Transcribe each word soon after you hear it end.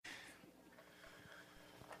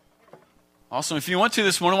Awesome. If you want to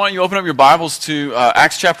this morning, why don't you open up your Bibles to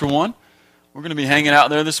Acts chapter 1. We're going to be hanging out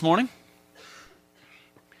there this morning.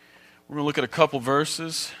 We're going to look at a couple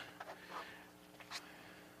verses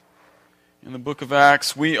in the book of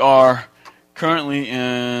Acts. We are currently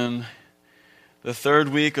in the third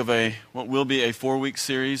week of what will be a 4-week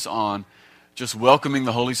series on just welcoming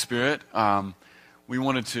the Holy Spirit. I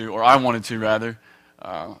wanted to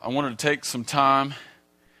take some time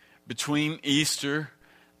between Easter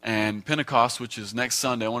and Pentecost, which is next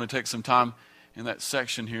Sunday. I want to take some time in that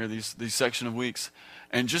section here, these section of weeks,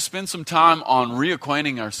 and just spend some time on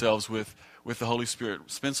reacquainting ourselves with the Holy Spirit.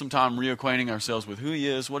 Spend some time reacquainting ourselves with who He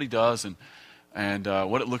is, what He does, and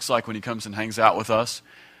what it looks like when He comes and hangs out with us.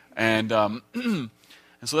 And and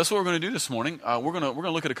so that's what we're going to do this morning. We're going to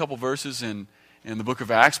look at a couple verses in the book of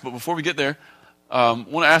Acts. But before we get there, I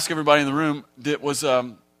want to ask everybody in the room: Did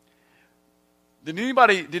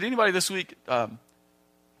anybody this week?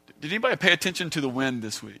 Did anybody pay attention to the wind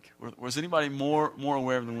this week? Was anybody more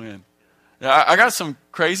aware of the wind? Yeah, I got some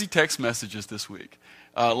crazy text messages this week.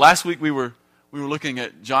 Last week we were looking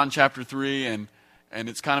at John chapter 3, and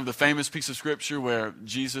it's kind of the famous piece of scripture where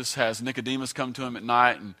Jesus has Nicodemus come to him at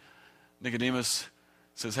night, and Nicodemus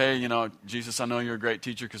says, "Hey, Jesus, I know you're a great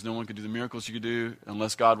teacher because no one could do the miracles you could do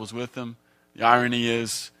unless God was with them." The irony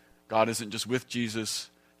is, God isn't just with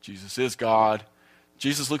Jesus. Jesus is God.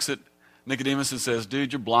 Jesus looks at Nicodemus and says,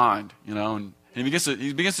 "Dude, you're blind," and he begins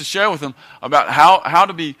to share with him about how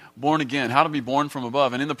to be born again, how to be born from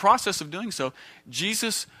above. And in the process of doing so,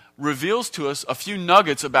 Jesus reveals to us a few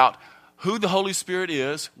nuggets about who the Holy Spirit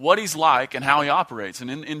is, what He's like, and how He operates.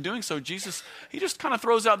 And in doing so, Jesus, He just kind of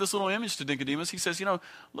throws out this little image to Nicodemus. He says,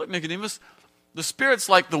 "Look, Nicodemus, the Spirit's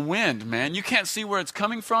like the wind, man. You can't see where it's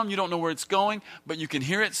coming from. You don't know where it's going, but you can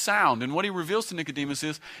hear its sound." And what He reveals to Nicodemus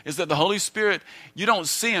is that the Holy Spirit, you don't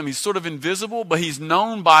see Him. He's sort of invisible, but He's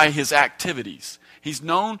known by His activities. His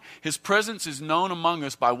presence is known among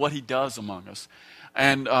us by what He does among us.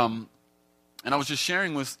 And I was just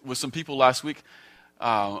sharing with some people last week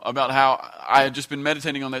about how I had just been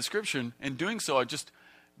meditating on that scripture. And in doing so, I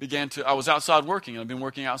was outside working. And I've been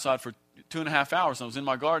working outside for 2.5 hours. And I was in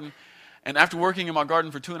my garden. And after working in my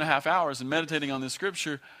garden for 2.5 hours and meditating on this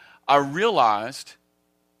scripture, I realized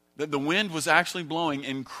that the wind was actually blowing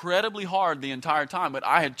incredibly hard the entire time, but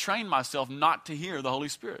I had trained myself not to hear the Holy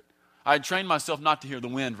Spirit. I had trained myself not to hear the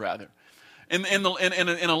wind, rather. In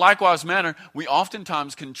a likewise manner, we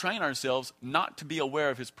oftentimes can train ourselves not to be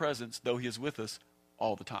aware of His presence, though He is with us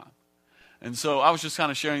all the time. And so I was just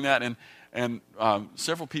kind of sharing that, and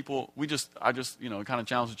several people, I just kind of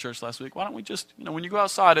challenged the church last week. Why don't we just, when you go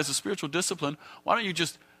outside as a spiritual discipline, why don't you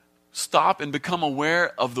just stop and become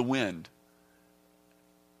aware of the wind?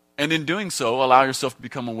 And in doing so, allow yourself to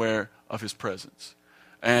become aware of His presence.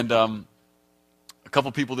 And a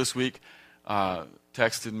couple people this week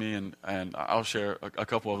texted me, and I'll share a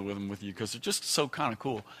couple of them with you because they're just so kind of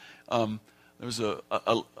cool. There was a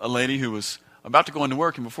lady who was about to go into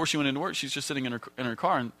work, and before she went into work, she's just sitting in her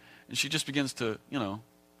car, and she just begins to,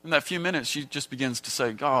 in that few minutes, she just begins to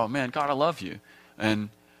say, "Oh, man, God, I love you. And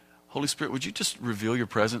Holy Spirit, would you just reveal your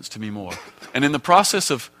presence to me more?" And in the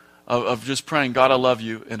process of just praying, "God, I love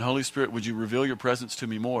you," and Holy Spirit, would you reveal your presence to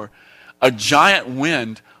me more, a giant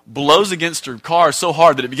wind blows against her car so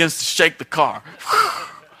hard that it begins to shake the car.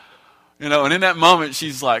 And in that moment,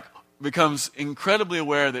 she's becomes incredibly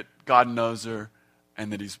aware that God knows her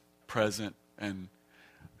and that He's present. And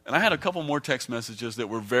I had a couple more text messages that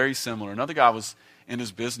were very similar. Another guy was in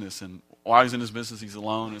his business, and while he's in his business, he's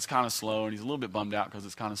alone, and it's kind of slow, and he's a little bit bummed out because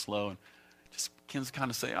it's kind of slow, and just begins to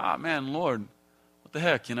kind of say, "Man, Lord, what the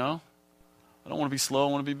heck, I don't want to be slow,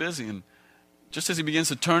 I want to be busy." And just as he begins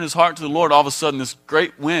to turn his heart to the Lord, all of a sudden this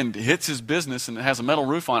great wind hits his business, and it has a metal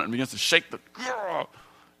roof on it, and begins to shake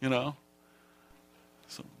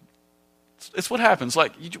So it's what happens.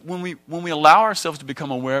 When we allow ourselves to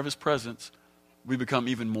become aware of His presence, we become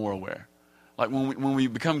even more aware. When we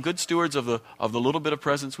become good stewards of the little bit of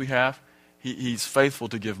presence we have, He's faithful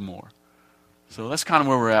to give more. So that's kind of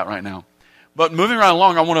where we're at right now. But moving right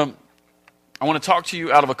along, I want to talk to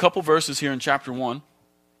you out of a couple verses here in chapter 1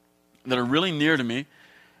 that are really near to me,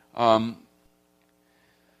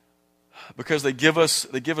 because they give us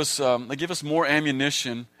more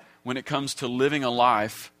ammunition when it comes to living a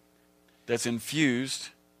life that's infused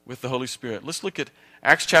with the Holy Spirit. Let's look at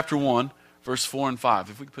Acts chapter 1. Verse 4 and 5.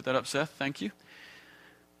 If we could put that up, Seth, thank you.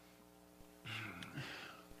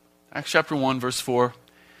 Acts chapter 1, verse 4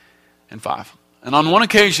 and 5. "And on one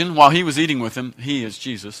occasion, while He was eating with them," He is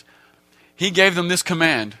Jesus, "He gave them this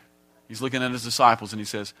command." He's looking at His disciples, and He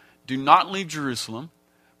says, "Do not leave Jerusalem,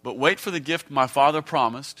 but wait for the gift my Father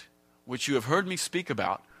promised, which you have heard me speak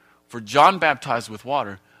about. For John baptized with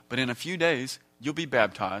water, but in a few days you'll be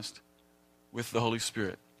baptized with the Holy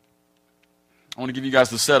Spirit. I want to give you guys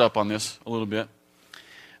the setup on this a little bit.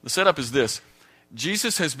 The setup is this.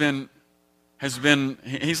 Jesus he's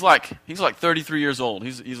like 33 years old.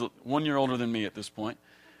 He's 1 year older than me at this point,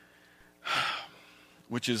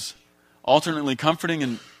 which is alternately comforting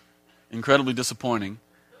and incredibly disappointing.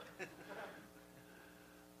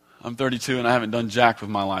 I'm 32 and I haven't done jack with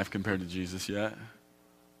my life compared to Jesus yet.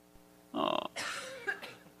 Oh.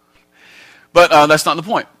 But that's not the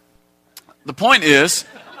point. The point is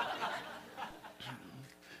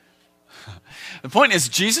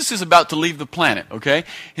Jesus is about to leave the planet, okay?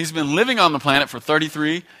 He's been living on the planet for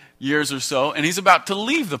 33 years or so, and he's about to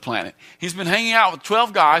leave the planet. He's been hanging out with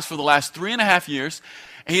 12 guys for the last 3.5 years.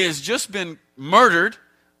 He has just been murdered.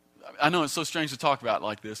 I know it's so strange to talk about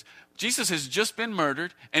like this. Jesus has just been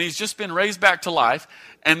murdered, and he's just been raised back to life,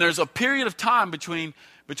 and there's a period of time between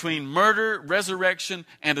murder, resurrection,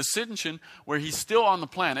 and ascension where he's still on the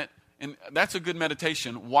planet. And that's a good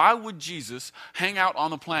meditation. Why would Jesus hang out on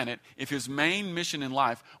the planet if his main mission in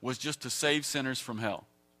life was just to save sinners from hell?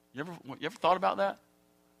 You ever thought about that?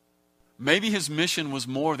 Maybe his mission was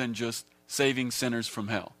more than just saving sinners from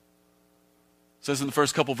hell. It says in the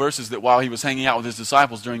first couple verses that while he was hanging out with his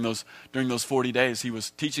disciples during those 40 days, he was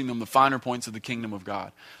teaching them the finer points of the kingdom of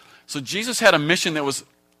God. So Jesus had a mission that was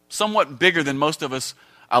somewhat bigger than most of us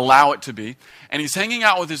allow it to be. And he's hanging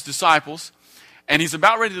out with his disciples. And he's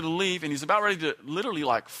about ready to leave, and he's about ready to literally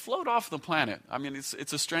like float off the planet. I mean,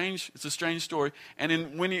 it's a strange story.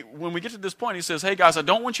 And when we get to this point, he says, "Hey guys, I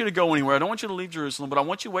don't want you to go anywhere. I don't want you to leave Jerusalem, but I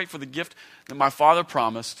want you to wait for the gift that my Father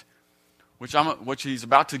promised, which he's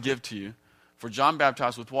about to give to you. For John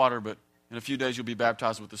baptized with water, but in a few days you'll be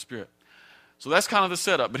baptized with the Spirit." So that's kind of the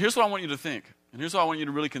setup. But here's what I want you to think, and here's what I want you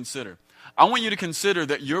to really consider. I want you to consider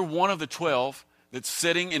that you're one of the 12 that's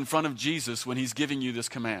sitting in front of Jesus when he's giving you this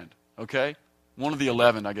command. Okay? One of the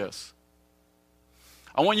 11, I guess.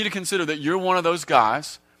 I want you to consider that you're one of those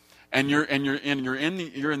guys, and you're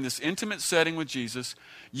in this intimate setting with Jesus.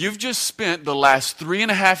 You've just spent the last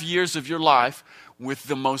 3.5 years of your life with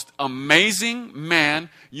the most amazing man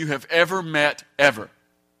you have ever met, ever.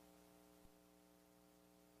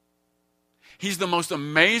 He's the most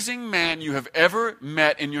amazing man you have ever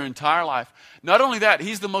met in your entire life. Not only that,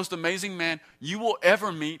 he's the most amazing man you will ever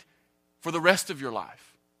meet for the rest of your life.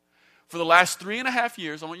 For the last 3.5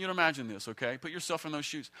 years, I want you to imagine this, okay? Put yourself in those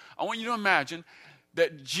shoes. I want you to imagine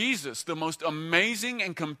that Jesus, the most amazing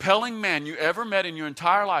and compelling man you ever met in your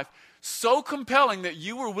entire life, so compelling that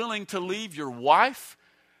you were willing to leave your wife,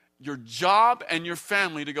 your job, and your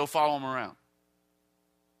family to go follow him around.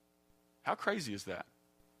 How crazy is that?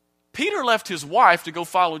 Peter left his wife to go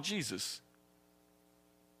follow Jesus.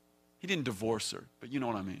 He didn't divorce her, but you know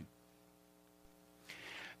what I mean.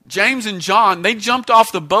 James and John, they jumped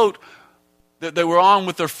off the boat that they were on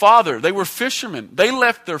with their father. They were fishermen. They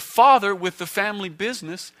left their father with the family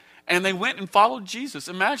business, and they went and followed Jesus.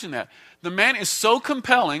 Imagine that. The man is so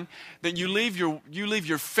compelling that you leave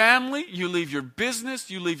your family, you leave your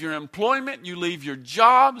business, you leave your employment, you leave your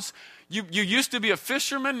jobs. You used to be a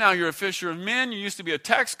fisherman, now you're a fisher of men. You used to be a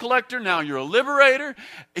tax collector, now you're a liberator.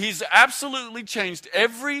 He's absolutely changed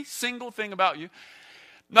every single thing about you.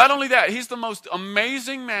 Not only that, he's the most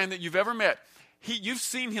amazing man that you've ever met. You've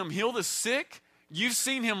seen him heal the sick. You've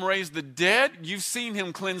seen him raise the dead. You've seen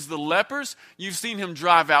him cleanse the lepers. You've seen him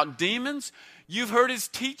drive out demons. You've heard his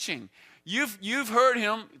teaching. You've heard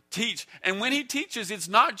him teach. And when he teaches, it's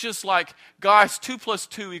not just like, guys, 2 +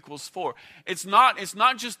 2 = 4. It's not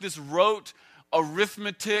just this rote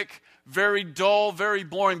arithmetic, very dull, very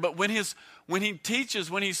boring. But when he teaches,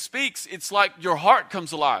 when he speaks, it's like your heart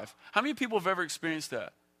comes alive. How many people have ever experienced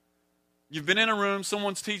that? You've been in a room,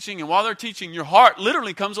 someone's teaching, and while they're teaching, your heart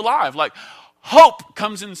literally comes alive. Like hope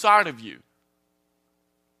comes inside of you.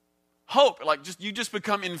 Hope, like you just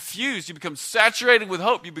become infused. You become saturated with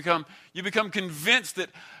hope. You become convinced that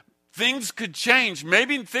things could change.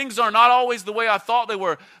 Maybe things are not always the way I thought they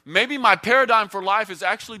were. Maybe my paradigm for life has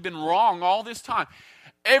actually been wrong all this time.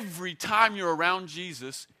 Every time you're around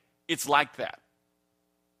Jesus, it's like that.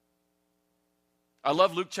 I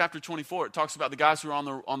love Luke chapter 24. It talks about the guys who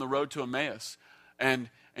are on the road to Emmaus.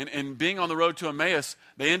 And being on the road to Emmaus,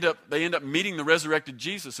 they end up meeting the resurrected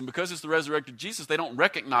Jesus. And because it's the resurrected Jesus, they don't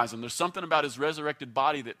recognize him. There's something about his resurrected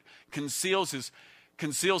body that conceals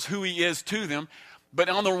who he is to them. But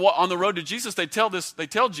on the road to Jesus, they tell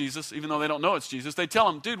Jesus, even though they don't know it's Jesus, they tell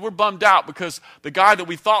him, dude, we're bummed out because the guy that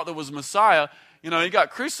we thought that was Messiah, he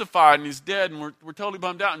got crucified and he's dead, and we're totally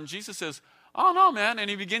bummed out. And Jesus says, oh no, man.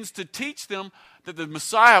 And he begins to teach them that the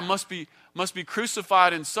Messiah must be must be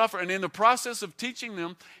crucified and suffer. And in the process of teaching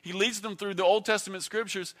them, he leads them through the Old Testament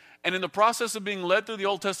scriptures. And in the process of being led through the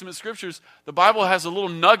Old Testament scriptures, the Bible has a little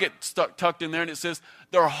nugget tucked in there, and it says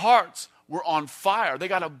their hearts were on fire. They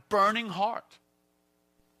got a burning heart.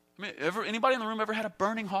 I mean, anybody in the room ever had a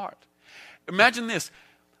burning heart? Imagine this.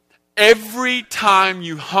 Every time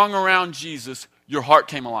you hung around Jesus, your heart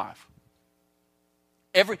came alive.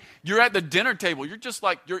 You're at the dinner table. You're just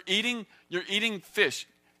like, you're eating fish.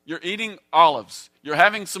 You're eating olives. You're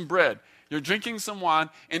having some bread. You're drinking some wine.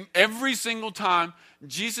 And every single time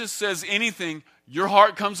Jesus says anything, your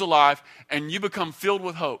heart comes alive and you become filled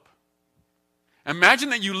with hope. Imagine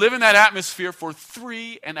that you live in that atmosphere for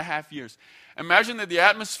 3.5 years. Imagine that the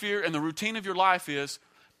atmosphere and the routine of your life is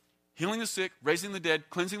healing the sick, raising the dead,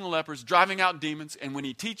 cleansing the lepers, driving out demons. And when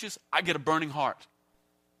he teaches, I get a burning heart.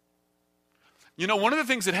 You know, one of the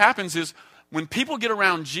things that happens is when people get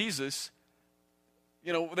around Jesus,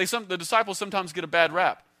 you know, the disciples sometimes get a bad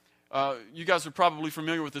rap. You guys are probably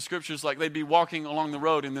familiar with the scriptures, like they'd be walking along the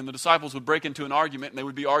road and then the disciples would break into an argument and they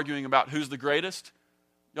would be arguing about who's the greatest.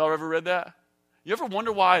 Y'all ever read that? You ever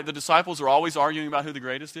wonder why the disciples are always arguing about who the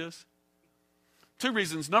greatest is? 2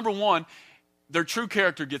 reasons. Number one, their true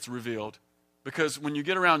character gets revealed. Because when you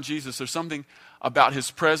get around Jesus, there's something about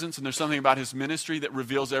his presence and there's something about his ministry that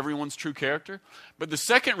reveals everyone's true character. But the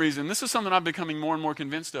second reason, this is something I'm becoming more and more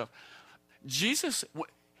convinced of. Jesus,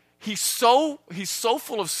 he's so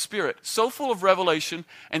full of spirit, so full of revelation,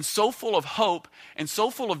 and so full of hope, and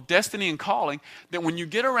so full of destiny and calling, that when you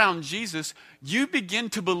get around Jesus, you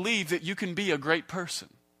begin to believe that you can be a great person.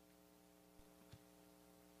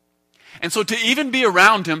 And so to even be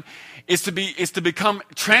around him is to become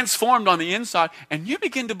transformed on the inside, and you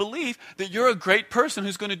begin to believe that you're a great person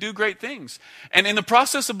who's going to do great things. And in the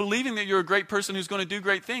process of believing that you're a great person who's going to do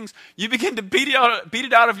great things, you begin to beat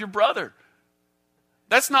it out of your brother.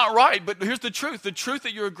 That's not right, but here's the truth. The truth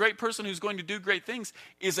that you're a great person who's going to do great things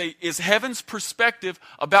is heaven's perspective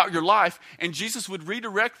about your life, and Jesus would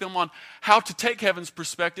redirect them on how to take heaven's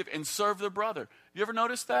perspective and serve their brother. You ever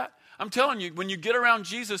notice that? I'm telling you, when you get around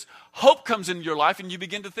Jesus, hope comes into your life and you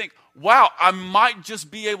begin to think, wow, I might just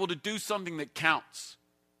be able to do something that counts.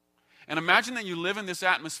 And imagine that you live in this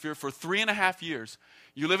atmosphere for 3.5 years.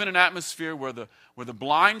 You live in an atmosphere where the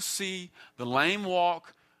blind see, the lame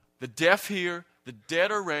walk, the deaf hear, the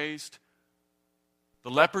dead are raised, the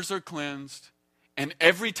lepers are cleansed, and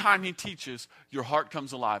every time he teaches, your heart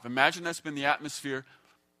comes alive. Imagine that's been the atmosphere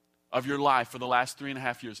of your life for the last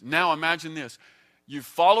 3.5 years. Now imagine this. You've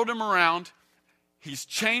followed him around. He's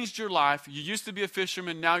changed your life. You used to be a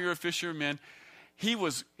fisherman. Now you're a fisherman. He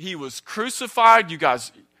was crucified. You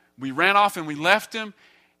guys, we ran off and we left him.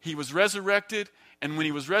 He was resurrected. And when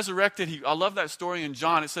he was resurrected, I love that story in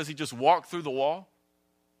John. It says he just walked through the wall.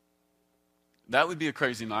 That would be a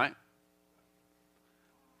crazy night.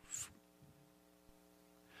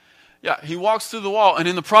 Yeah, he walks through the wall. And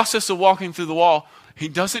in the process of walking through the wall, he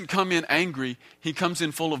doesn't come in angry. He comes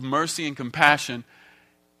in full of mercy and compassion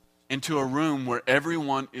into a room where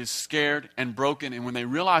everyone is scared and broken. And when they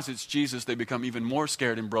realize it's Jesus, they become even more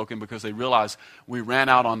scared and broken because they realize we ran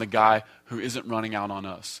out on the guy who isn't running out on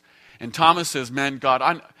us. And Thomas says,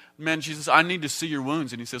 Jesus, I need to see your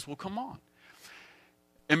wounds. And he says, well, come on.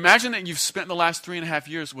 Imagine that you've spent the last 3.5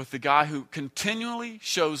 years with the guy who continually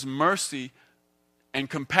shows mercy and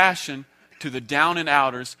compassion to the down and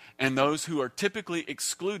outers and those who are typically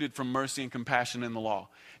excluded from mercy and compassion in the law.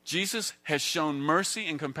 Jesus has shown mercy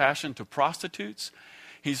and compassion to prostitutes.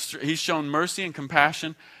 He's shown mercy and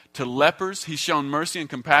compassion to lepers. He's shown mercy and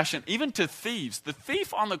compassion even to thieves. The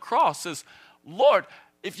thief on the cross says, Lord,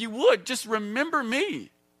 if you would, just remember me.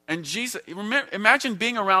 And Jesus, imagine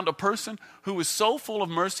being around a person who was so full of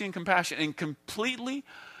mercy and compassion and completely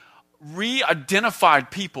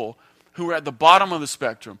re-identified people who are at the bottom of the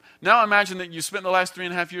spectrum. Now imagine that you spent the last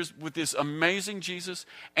 3.5 years with this amazing Jesus,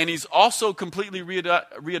 and he's also completely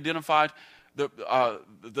re-identified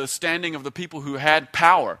the standing of the people who had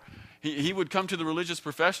power. He would come to the religious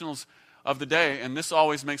professionals of the day, and this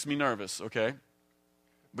always makes me nervous, okay?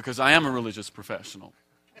 Because I am a religious professional.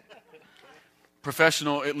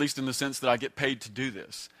 Professional, at least in the sense that I get paid to do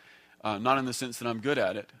this. Not in the sense that I'm good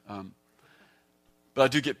at it. But I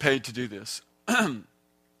do get paid to do this.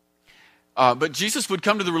 But Jesus would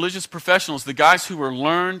come to the religious professionals, the guys who were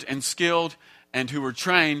learned and skilled and who were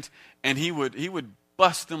trained, and he would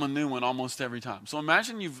bust them a new one almost every time. So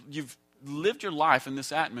imagine you've lived your life in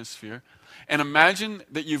this atmosphere, and imagine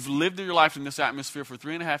that you've lived your life in this atmosphere for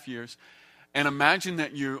 3.5 years, and imagine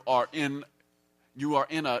that you are in You are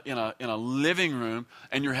in a living room,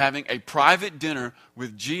 and you're having a private dinner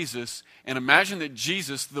with Jesus. And imagine that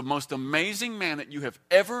Jesus, the most amazing man that you have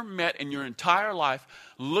ever met in your entire life,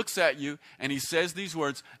 looks at you and he says these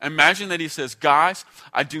words. Imagine that he says, guys,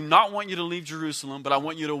 I do not want you to leave Jerusalem, but I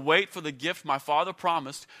want you to wait for the gift my Father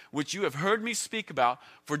promised, which you have heard me speak about.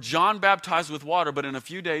 For John baptized with water, but in a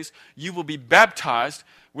few days you will be baptized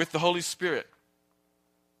with the Holy Spirit.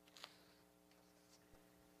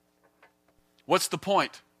 What's the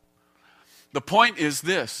point? The point is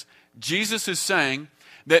this. Jesus is saying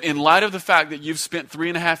that in light of the fact that you've spent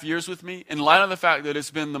 3.5 years with me, in light of the fact that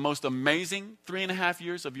it's been the most amazing 3.5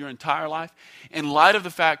 years of your entire life, in light of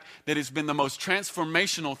the fact that it's been the most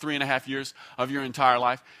transformational 3.5 years of your entire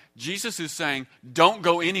life, Jesus is saying, don't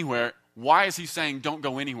go anywhere. Why is he saying don't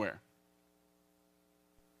go anywhere?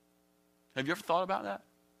 Have you ever thought about that?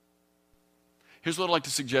 Here's what I'd like to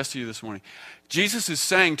suggest to you this morning. Jesus is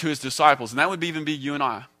saying to his disciples, and that would even be you and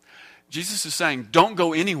I, Jesus is saying, don't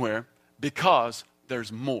go anywhere because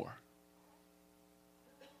there's more.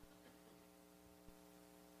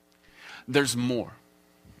 There's more.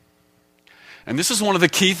 And this is one of the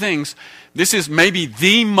key things. This is maybe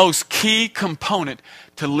the most key component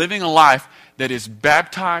to living a life that is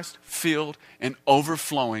baptized, filled, and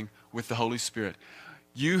overflowing with the Holy Spirit.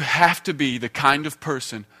 You have to be the kind of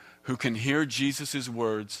person who can hear Jesus'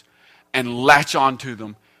 words and latch onto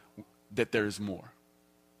them, that there is more.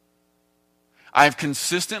 I have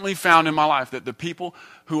consistently found in my life that the people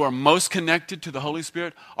who are most connected to the Holy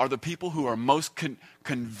Spirit are the people who are most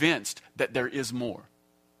convinced that there is more.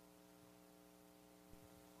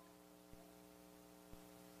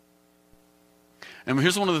 And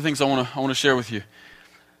here's one of the things I want to share with you.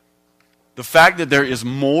 The fact that there is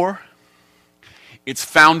more, it's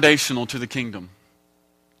foundational to the kingdom.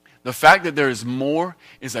 The fact that there is more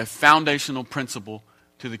is a foundational principle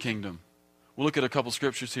to the kingdom. We'll look at a couple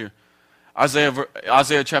scriptures here.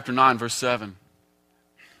 Isaiah chapter 9, verse 7.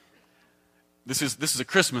 This is a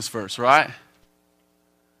Christmas verse, right?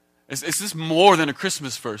 It's this more than a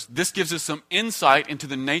Christmas verse. This gives us some insight into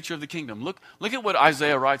the nature of the kingdom. Look at what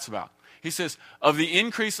Isaiah writes about. He says, of the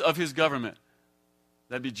increase of his government,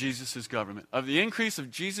 that'd be Jesus' government. Of the increase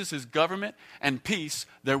of Jesus' government and peace,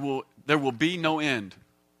 there will be no end.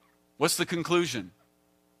 What's the conclusion?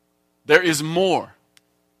 There is more.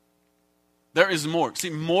 There is more. See,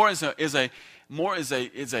 more is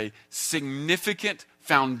a significant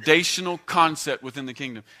foundational concept within the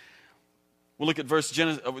kingdom. We'll look at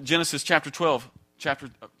Genesis chapter 12,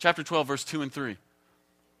 chapter 12, verse 2 and 3.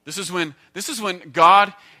 This is when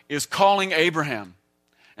God is calling Abraham.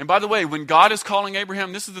 And by the way, when God is calling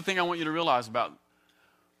Abraham, this is the thing I want you to realize about.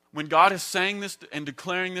 When God is saying this and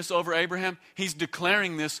declaring this over Abraham, he's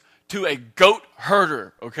declaring this to a goat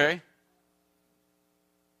herder, okay?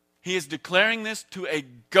 He is declaring this to a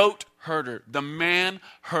goat herder. The man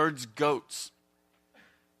herds goats.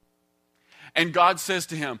 And God says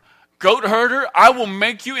to him, goat herder, I will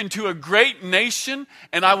make you into a great nation,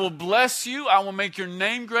 and I will bless you. I will make your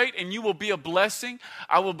name great, and you will be a blessing.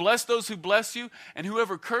 I will bless those who bless you, and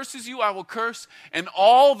whoever curses you, I will curse. And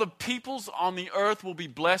all the peoples on the earth will be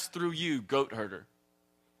blessed through you, goat herder.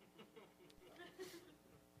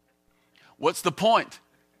 What's the point?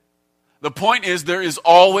 The point is there is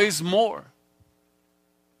always more.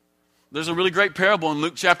 There's a really great parable in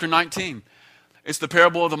Luke chapter 19. It's the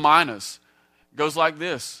parable of the minas. It goes like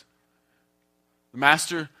this. The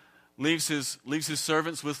master leaves his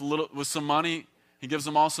servants with some money. He gives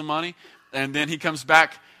them all some money. And then he comes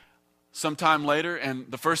back sometime later, and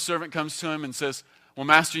the first servant comes to him and says, well,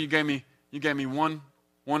 master, you gave me one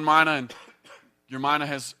mina, and your mina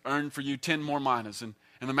has earned for you 10 more minas. And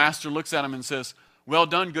the master looks at him and says, well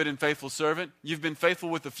done, good and faithful servant. You've been faithful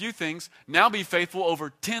with a few things. Now be faithful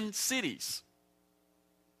over 10 cities.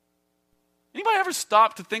 Anybody ever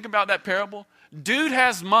stop to think about that parable? Dude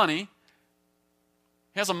has money.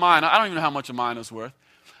 He has a mina. I don't even know how much a mina is worth.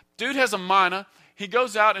 Dude has a mina. He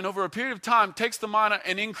goes out and over a period of time takes the mina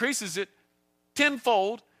and increases it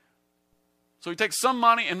tenfold. So he takes some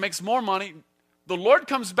money and makes more money. The Lord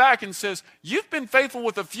comes back and says, you've been faithful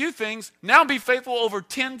with a few things. Now be faithful over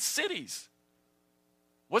 10 cities.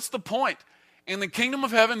 What's the point? In the kingdom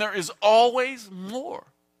of heaven, there is always more.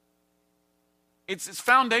 It's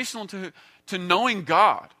foundational to knowing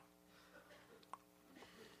God.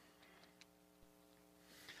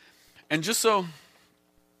 And just so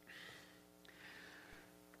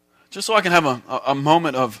I can have a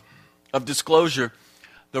moment of disclosure,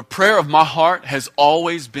 the prayer of my heart has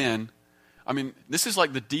always been, this is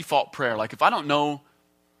like the default prayer. Like if I don't know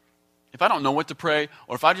what to pray,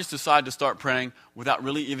 or if I just decide to start praying without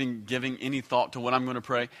really even giving any thought to what I'm going to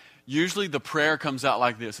pray, usually the prayer comes out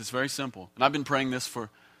like this. It's very simple. And I've been praying this for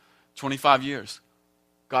 25 years.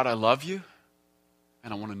 God, I love you,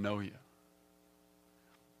 and I want to know you.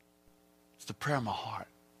 It's the prayer of my heart.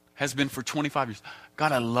 Has been for 25 years.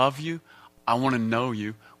 God, I love you. I want to know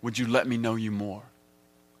you. Would you let me know you more?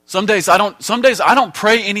 Some days I don't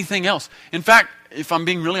pray anything else. In fact, if I'm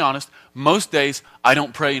being really honest, most days I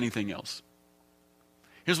don't pray anything else.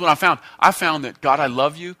 Here's what I found. I found that, God, I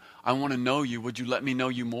love you. I want to know you. Would you let me know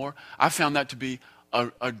you more? I found that to be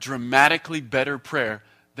a dramatically better prayer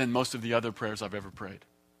than most of the other prayers I've ever prayed.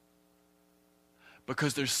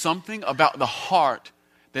 Because there's something about the heart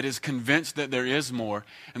that is convinced that there is more,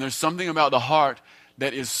 and there's something about the heart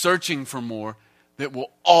that is searching for more that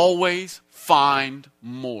will always find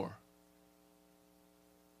more.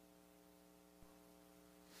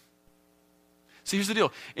 See, here's the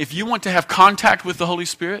deal. If you want to have contact with the Holy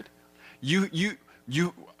Spirit,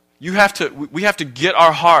 we have to get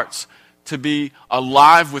our hearts to be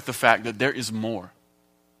alive with the fact that there is more.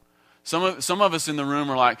 Some of us in the room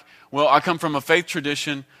are like, well, I come from a faith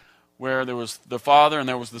tradition where there was the Father and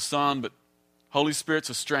there was the Son, but Holy Spirit's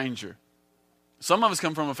a stranger. Some of us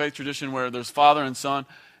come from a faith tradition where there's Father and Son,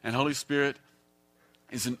 and Holy Spirit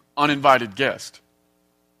is an uninvited guest.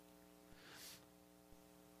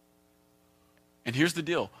 And here's the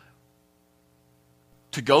deal.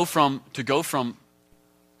 To go from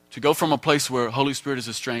a place where Holy Spirit is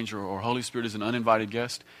a stranger or Holy Spirit is an uninvited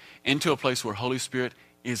guest into a place where Holy Spirit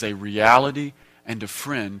is a reality and a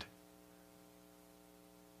friend,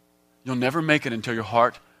 you'll never make it until your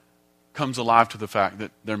heart comes alive to the fact that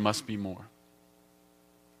there must be more.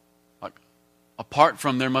 Like, apart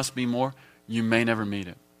from there must be more, you may never meet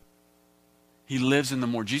it. He lives in the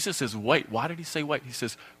more. Jesus says, wait. Why did he say wait? He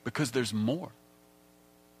says, because there's more.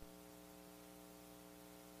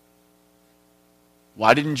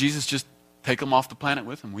 Why didn't Jesus just take them off the planet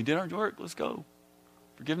with him? We did our work. Let's go.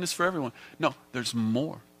 Forgiveness for everyone. No, there's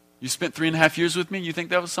more. You spent 3.5 years with me. You think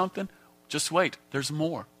that was something? Just wait. There's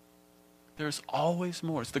more. There's always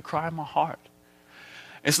more. It's the cry of my heart.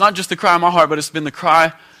 It's not just the cry of my heart, but it's been the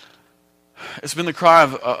cry. It's been the cry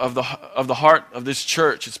of the heart of this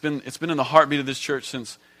church. It's been in the heartbeat of this church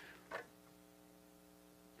since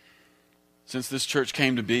this church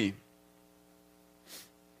came to be.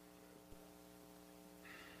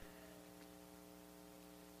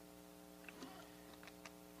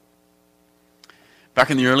 Back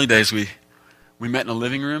in the early days, we met in a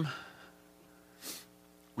living room.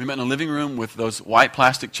 We met in a living room with those white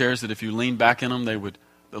plastic chairs that if you leaned back in them,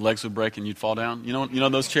 the legs would break and you'd fall down. You know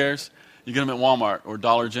those chairs? You get them at Walmart or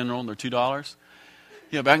Dollar General. They're $2.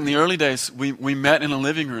 Yeah, back in the early days, we met in a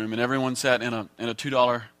living room and everyone sat in a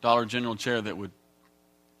 $2 Dollar General chair that would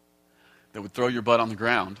throw your butt on the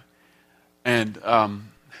ground. And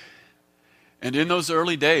in those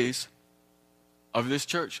early days of this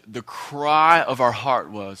church, the cry of our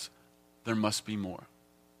heart was, there must be more.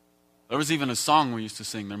 There was even a song we used to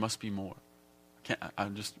sing, there must be more. I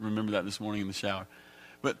just remember that this morning in the shower.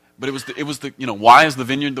 But it was the why is the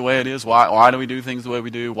vineyard the way it is? Why do we do things the way we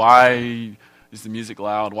do? Why is the music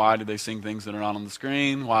loud? Why do they sing things that are not on the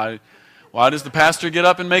screen? Why does the pastor get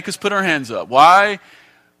up and make us put our hands up? Why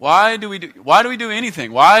do we do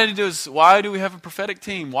anything? Why do we have a prophetic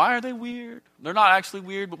team? Why are they weird? They're not actually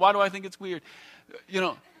weird, but why do I think it's weird?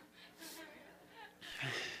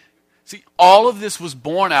 See, all of this was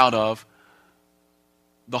born out of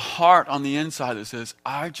the heart on the inside that says,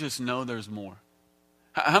 I just know there's more.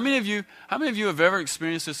 How many of you have ever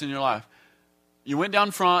experienced this in your life? You went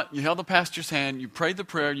down front, you held the pastor's hand, you prayed the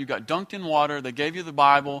prayer, you got dunked in water, they gave you the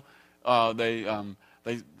Bible, the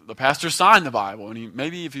pastor signed the Bible, and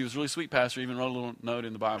maybe if he was a really sweet pastor, even wrote a little note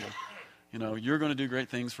in the Bible. You're going to do great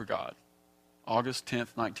things for God. August 10th,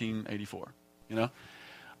 1984.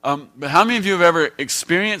 But how many of you have ever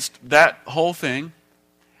experienced that whole thing,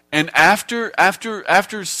 and after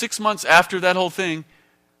 6 months after that whole thing,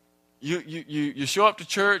 you show up to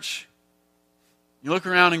church, you look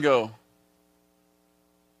around and go,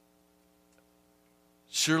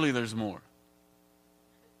 surely there's more.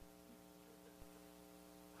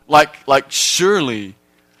 Surely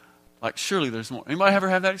there's more. Anybody ever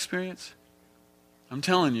have that experience? I'm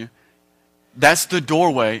telling you, that's the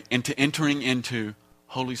doorway into entering into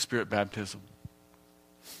Holy Spirit baptism.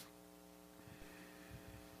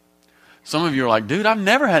 Some of you are like, dude, I've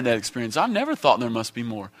never had that experience. I've never thought there must be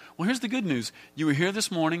more. Well, here's the good news. You were here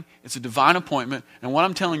this morning. It's a divine appointment. And what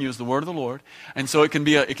I'm telling you is the word of the Lord. And so it can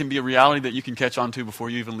be a reality that you can catch on to before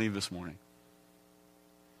you even leave this morning.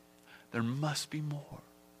 There must be more.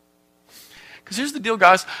 Because here's the deal,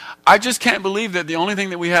 guys. I just can't believe that the only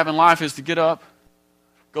thing that we have in life is to get up,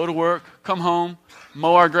 go to work, come home,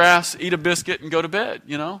 mow our grass, eat a biscuit, and go to bed,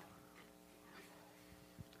 you know?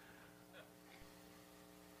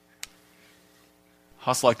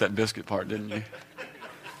 Huss liked that biscuit part, didn't you?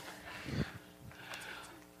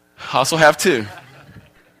 Huss will have 2.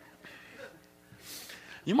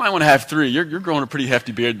 You might want to have 3. You're growing a pretty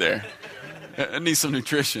hefty beard there. It needs some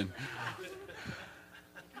nutrition.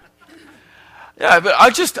 Yeah, but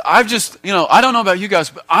I've just, I don't know about you guys,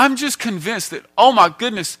 but I'm just convinced that, oh my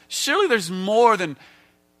goodness, surely there's more than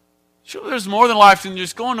life than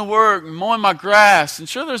just going to work and mowing my grass, and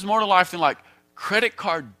surely there's more to life than like credit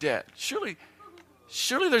card debt. Surely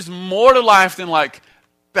there's more to life than like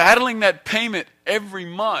battling that payment every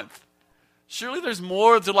month. Surely there's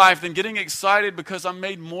more to life than getting excited because I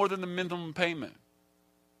made more than the minimum payment.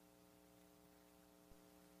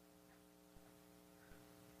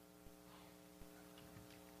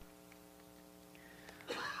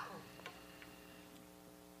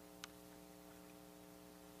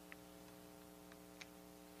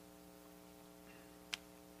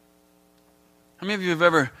 How many of you have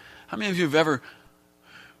ever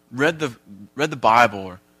read the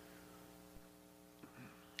Bible,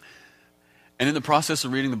 and in the process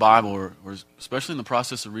of reading the Bible, or especially in the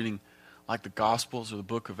process of reading like the Gospels or the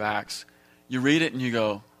book of Acts, you read it and you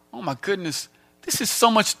go, oh my goodness, this is so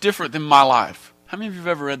much different than my life. How many of you have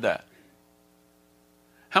ever read that?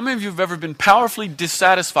 How many of you have ever been powerfully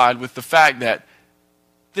dissatisfied with the fact that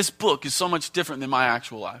this book is so much different than my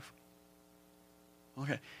actual life?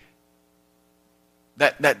 Okay.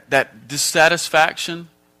 That dissatisfaction,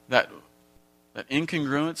 that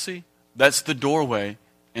incongruency, that's the doorway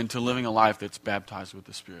into living a life that's baptized with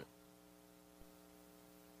the Spirit.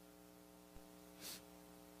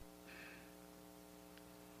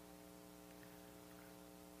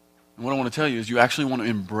 And what I want to tell you is you actually want to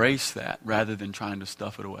embrace that rather than trying to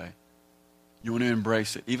stuff it away. You want to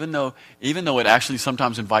embrace it. Even though it actually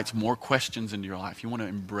sometimes invites more questions into your life, you want to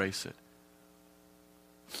embrace it.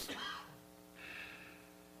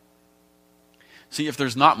 See, if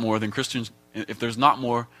there's not more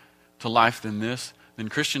to life than this, then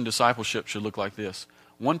Christian discipleship should look like this.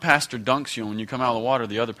 One pastor dunks you, and when you come out of the water,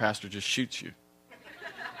 the other pastor just shoots you.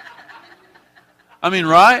 I mean,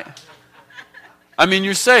 right? I mean,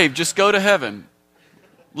 you're saved. Just go to heaven.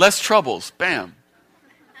 Less troubles. Bam.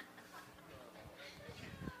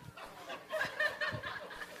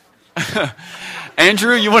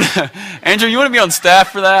 Andrew, you want to be on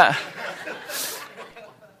staff for that?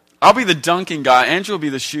 I'll be the dunking guy. Andrew will be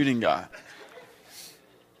the shooting guy.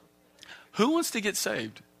 Who wants to get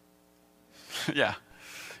saved? Yeah,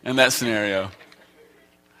 in that scenario.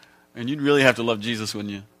 And you'd really have to love Jesus,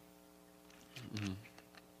 wouldn't you? Mm-hmm.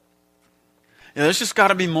 Yeah, there's just got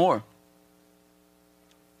to be more.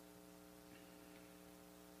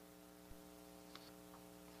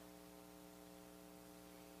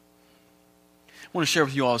 I want to share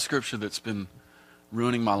with you all a scripture that's been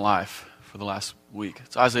ruining my life for the last week.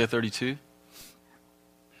 It's Isaiah 32.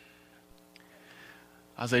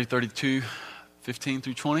 Isaiah 32, 15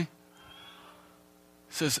 through 20. It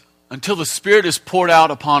says, until the Spirit is poured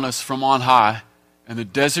out upon us from on high, and the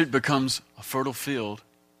desert becomes a fertile field,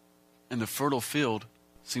 and the fertile field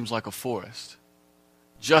seems like a forest.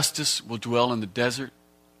 Justice will dwell in the desert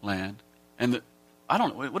land. And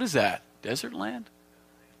what is that? Desert land?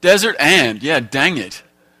 Desert and, yeah, dang it.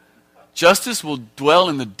 Justice will dwell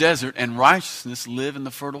in the desert, and righteousness live in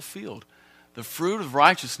the fertile field. The fruit of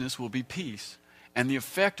righteousness will be peace, and the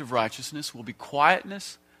effect of righteousness will be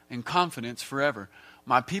quietness and confidence forever.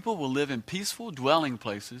 My people will live in peaceful dwelling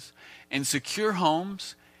places, in secure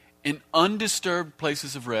homes, in undisturbed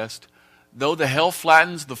places of rest. Though the hell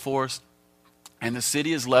flattens the forest, and the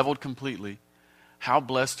city is leveled completely, how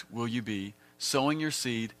blessed will you be, sowing your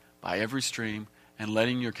seed by every stream, and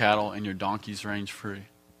letting your cattle and your donkeys range free.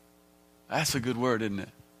 That's a good word, isn't it?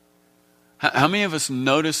 How many of us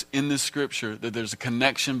notice in this scripture that there's a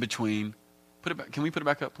connection between... Can we put it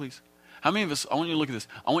back up, please? How many of us... I want you to look at this.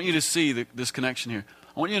 I want you to see this connection here.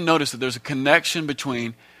 I want you to notice that there's a connection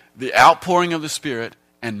between the outpouring of the Spirit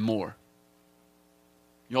and more.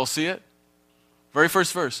 You all see it? Very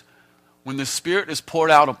first verse. When the Spirit is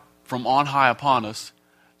poured out from on high upon us,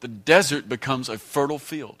 the desert becomes a fertile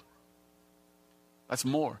field. That's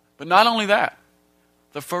more. But not only that.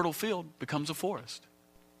 The fertile field becomes a forest.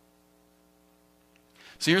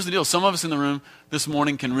 So here's the deal. Some of us in the room this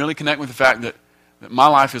morning can really connect with the fact that my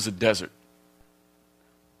life is a desert.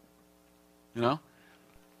 You know?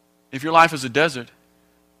 If your life is a desert,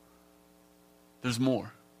 there's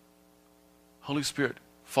more. Holy Spirit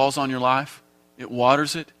falls on your life, it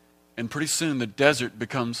waters it, and pretty soon the desert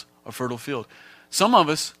becomes a fertile field. Some of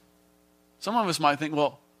us Some of us might think,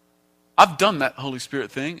 well, I've done that Holy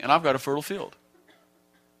Spirit thing, and I've got a fertile field.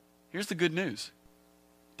 Here's the good news.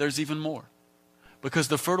 There's even more. Because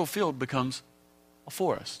the fertile field becomes a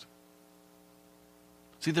forest.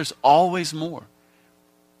 See, there's always more.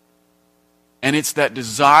 And it's that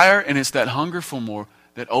desire and it's that hunger for more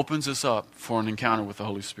that opens us up for an encounter with the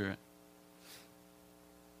Holy Spirit.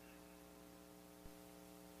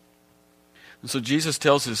 And so Jesus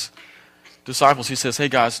tells his disciples, he says, hey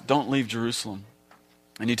guys, don't leave Jerusalem.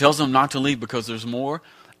 And he tells them not to leave because there's more,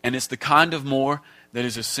 and it's the kind of more that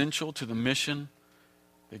is essential to the mission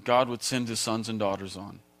that God would send his sons and daughters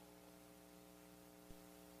on.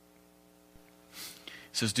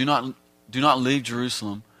 He says, do not leave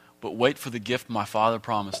Jerusalem, but wait for the gift my Father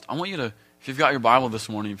promised. I want you to, if you've got your Bible this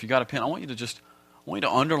morning, if you've got a pen, I want you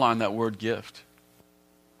to underline that word gift.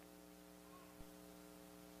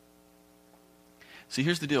 See,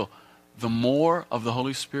 here's the deal. The more of the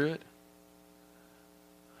Holy Spirit,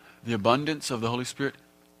 the abundance of the Holy Spirit,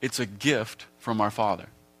 it's a gift from our Father.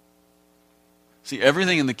 See,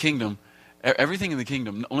 everything in the kingdom, let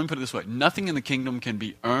me put it this way, nothing in the kingdom can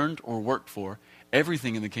be earned or worked for.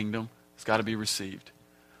 Everything in the kingdom has got to be received.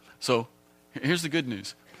 So, here's the good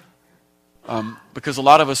news. Because a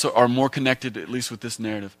lot of us are more connected, at least with this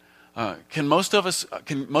narrative. Most of us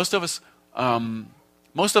in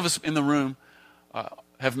the room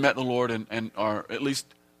have met the Lord and are at least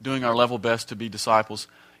doing our level best to be disciples.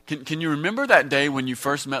 Can you remember that day when you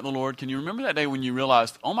first met the Lord? Can you remember that day when you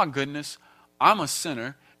realized, oh my goodness, I'm a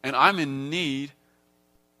sinner and I'm in need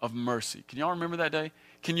of mercy? Can y'all remember that day?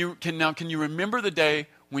 Can you remember the day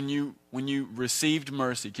when you received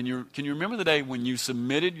mercy? Can you remember the day when you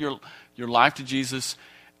submitted your life to Jesus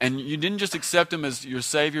and you didn't just accept him as your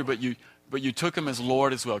Savior, but you took him as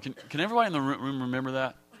Lord as well? Can everybody in the room remember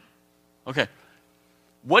that? Okay.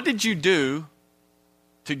 What did you do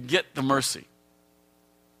to get the mercy?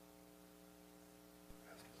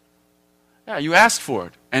 Yeah, you asked for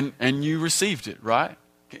it, and you received it, right?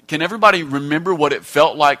 Can everybody remember what it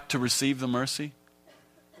felt like to receive the mercy?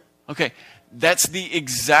 Okay, that's the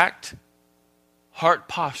exact heart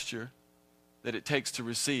posture that it takes to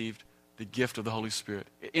receive the gift of the Holy Spirit.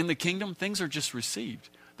 In the kingdom, things are just received.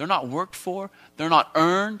 They're not worked for. They're not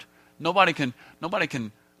earned. Nobody can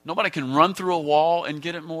run through a wall and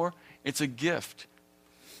get it more. It's a gift.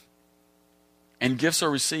 And gifts are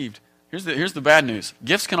received. Here's the bad news.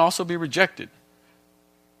 Gifts can also be rejected.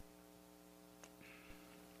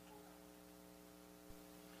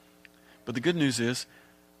 But the good news is,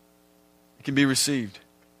 it can be received.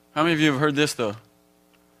 How many of you have heard this, though?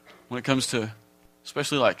 When it comes to,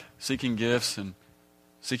 especially like seeking gifts and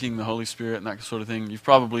seeking the Holy Spirit and that sort of thing. You've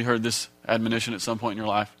probably heard this admonition at some point in your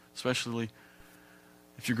life, especially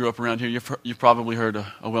if you grew up around here. You've probably heard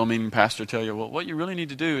a well-meaning pastor tell you, well, what you really need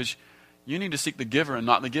to do is you need to seek the giver and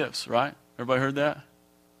not the gifts, right? Everybody heard that?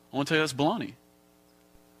 I want to tell you that's baloney.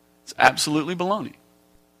 It's absolutely baloney.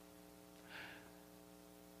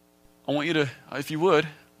 I want you to, if you would,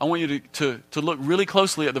 I want you to look really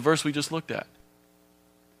closely at the verse we just looked at.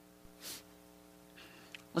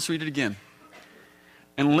 Let's read it again.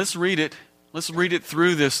 And let's read it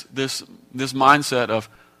through this mindset of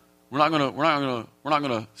we're not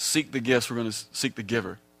going to seek the gifts, we're going to seek the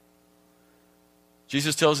giver.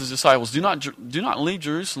 Jesus tells his disciples, do not leave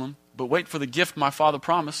Jerusalem, but wait for the gift my Father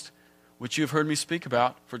promised, which you have heard me speak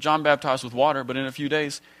about. For John baptized with water, but in a few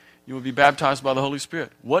days you will be baptized by the Holy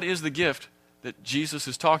Spirit. What is the gift that Jesus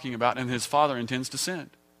is talking about and his Father intends to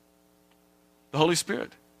send? The Holy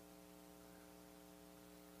Spirit.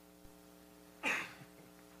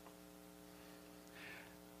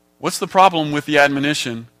 What's the problem with the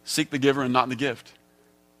admonition, seek the giver and not the gift?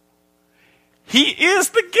 He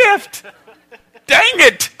is the gift. Dang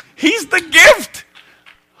it! He's the gift!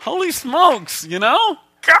 Holy smokes, you know?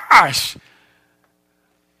 Gosh!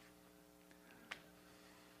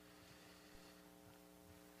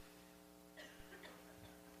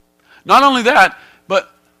 Not only that,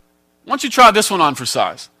 but why don't you try this one on for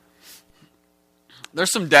size?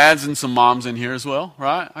 There's some dads and some moms in here as well,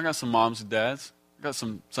 right? I got some moms and dads. I got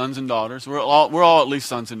some sons and daughters. We're all at least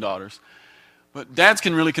sons and daughters. But dads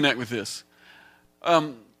can really connect with this.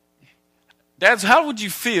 Dads, how would you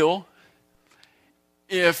feel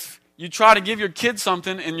if you try to give your kid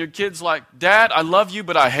something and your kid's like, Dad, I love you,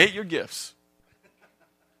 but I hate your gifts.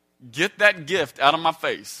 Get that gift out of my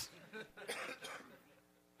face.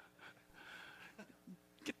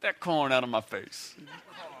 Get that corn out of my face.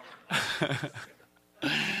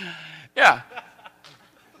 Yeah.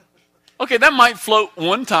 Okay, that might float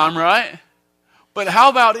one time, right? But how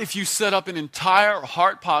about if you set up an entire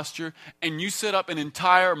heart posture and you set up an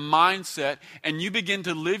entire mindset and you begin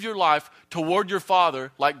to live your life toward your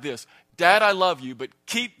Father like this? Dad, I love you, but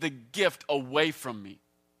keep the gift away from me.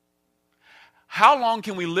 How long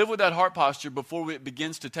can we live with that heart posture before it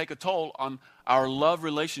begins to take a toll on our love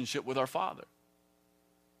relationship with our Father?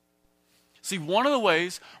 See, one of the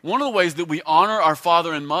ways that we honor our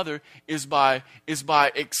father and mother is by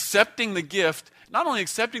accepting the gift, not only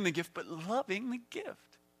accepting the gift, but loving the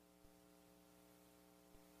gift.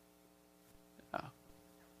 Yeah.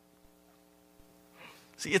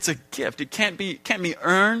 See, it's a gift. It can't be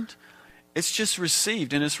earned. It's just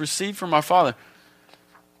received, and it's received from our Father.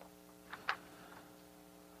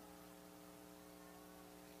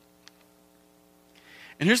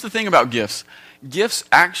 And here's the thing about gifts. Gifts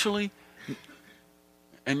actually,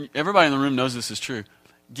 and everybody in the room knows this is true,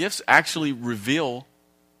 gifts actually reveal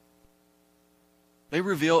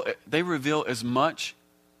as much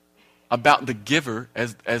about the giver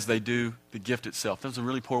as they do the gift itself. That's a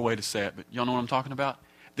really poor way to say it, but y'all know what I'm talking about?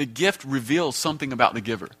 The gift reveals something about the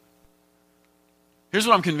giver. Here's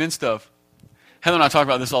what I'm convinced of. Heather and I talk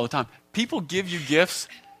about this all the time. People give you gifts.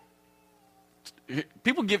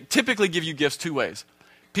 Typically give you gifts two ways.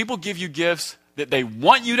 People give you gifts that they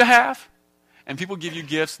want you to have, and people give you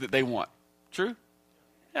gifts that they want. True?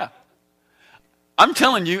 Yeah. I'm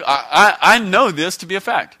telling you, I know this to be a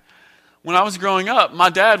fact. When I was growing up, my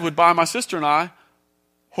dad would buy my sister and I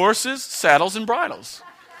horses, saddles, and bridles.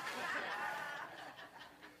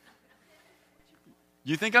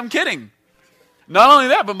 You think I'm kidding? Not only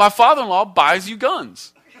that, but my father-in-law buys you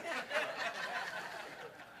guns.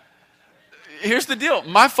 Here's the deal.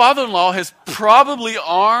 My father-in-law has probably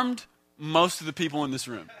armed most of the people in this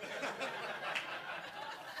room.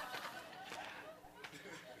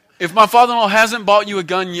 If my father-in-law hasn't bought you a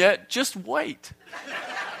gun yet, just wait.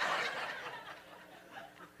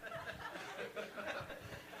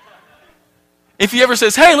 If he ever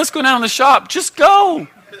says, hey, let's go down to the shop, just go.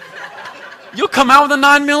 You'll come out with a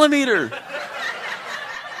 9mm.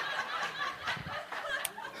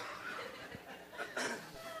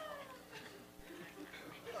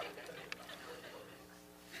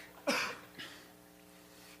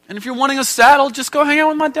 And if you're wanting a saddle, just go hang out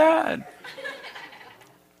with my dad.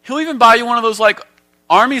 He'll even buy you one of those like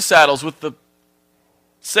army saddles with the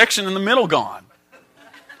section in the middle gone.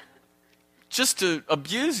 Just to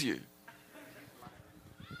abuse you.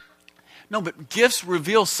 No, but gifts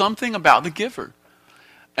reveal something about the giver.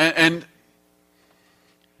 And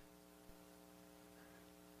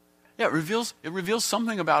yeah, it reveals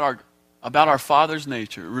something about our Father's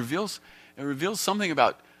nature. It reveals something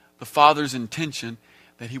about the Father's intention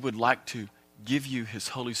that He would like to give you His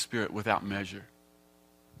Holy Spirit without measure.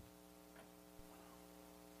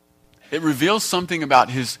 It reveals something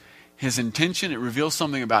about His intention. It reveals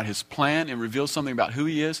something about His plan. It reveals something about who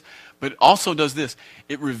He is. But it also does this.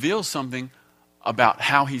 It reveals something about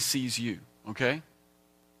how He sees you. Okay?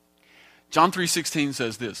 John 3:16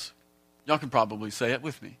 says this. Y'all can probably say it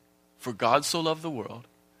with me. For God so loved the world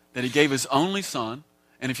that He gave His only Son,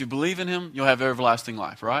 and if you believe in Him, you'll have everlasting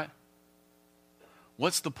life, right?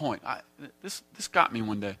 What's the point? This got me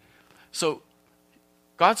one day. So,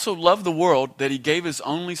 God so loved the world that He gave His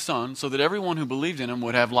only Son so that everyone who believed in Him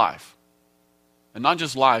would have life. And not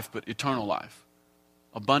just life, but eternal life.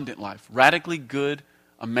 Abundant life. Radically good,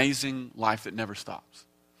 amazing life that never stops.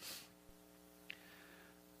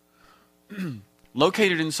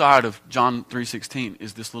 Located inside of John 3:16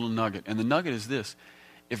 is this little nugget. And the nugget is this.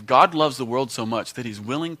 If God loves the world so much that He's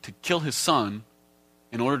willing to kill His Son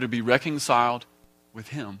in order to be reconciled with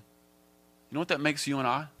Him, you know what that makes you and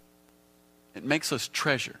I? It makes us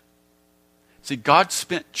treasure. See, God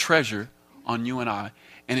spent treasure on you and I,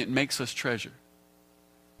 and it makes us treasure.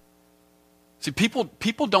 See,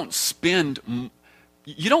 people don't spend.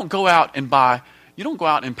 You don't go out and pay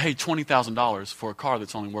 $20,000 for a car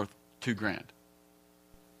that's only worth $2,000.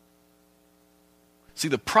 See,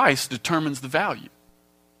 the price determines the value.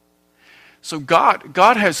 So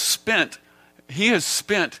God has spent. He has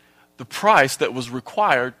spent the price that was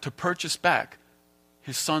required to purchase back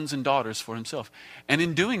His sons and daughters for Himself. And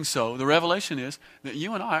in doing so, the revelation is that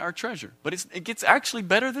you and I are treasure. But it gets actually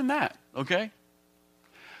better than that, okay?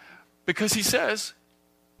 Because He says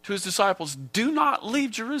to His disciples, do not leave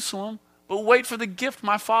Jerusalem, but wait for the gift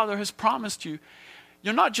my Father has promised you.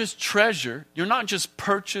 You're not just treasure, you're not just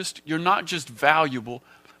purchased, you're not just valuable,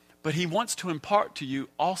 but He wants to impart to you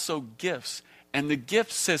also gifts. And the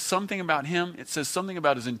gift says something about Him, it says something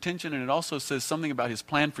about His intention, and it also says something about His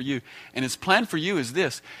plan for you. And His plan for you is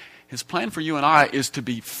this. His plan for you and I is to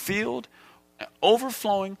be filled,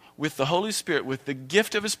 overflowing with the Holy Spirit, with the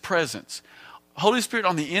gift of His presence. Holy Spirit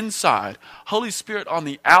on the inside, Holy Spirit on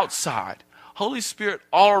the outside, Holy Spirit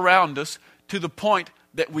all around us, to the point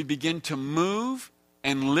that we begin to move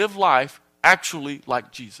and live life actually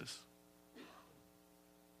like Jesus.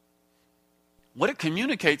 What it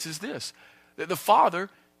communicates is this, that the Father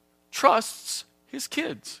trusts his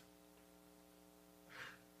kids.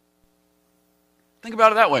 Think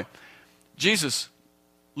about it that way. Jesus,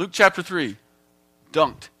 Luke chapter 3,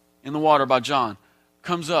 dunked in the water by John,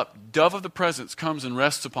 comes up, dove of the presence comes and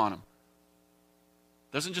rests upon him.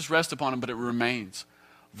 Doesn't just rest upon him, but it remains.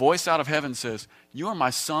 Voice out of heaven says, "You are my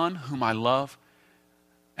son whom I love,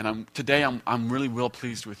 and today I'm really well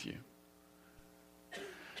pleased with you."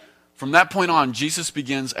 From that point on, Jesus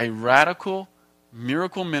begins a radical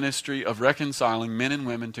miracle ministry of reconciling men and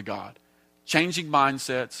women to God, changing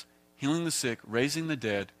mindsets, healing the sick, raising the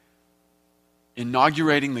dead,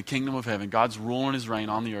 inaugurating the kingdom of heaven, God's rule and his reign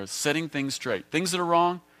on the earth, setting things straight. Things that are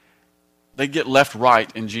wrong, they get left right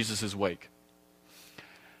in Jesus' wake.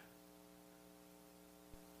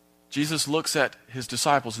 Jesus looks at his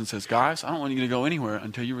disciples and says, "Guys, I don't want you to go anywhere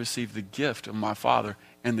until you receive the gift of my Father."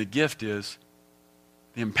 And the gift is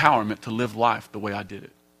the empowerment to live life the way I did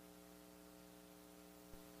it.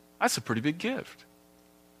 That's a pretty big gift.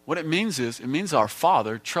 What it means is, it means our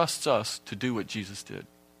Father trusts us to do what Jesus did.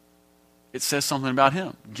 It says something about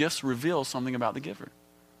him. Gifts reveal something about the giver.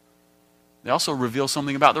 They also reveal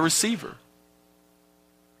something about the receiver.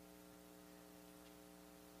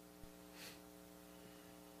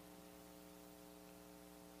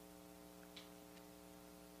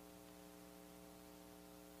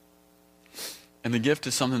 And the gift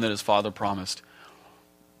is something that his Father promised.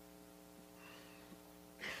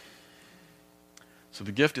 So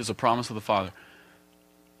the gift is a promise of the Father.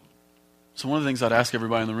 So one of the things I'd ask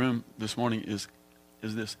everybody in the room this morning is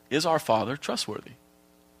this: is our Father trustworthy?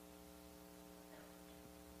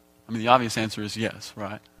 I mean, the obvious answer is yes,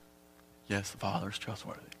 right? Yes, the Father is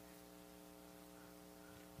trustworthy.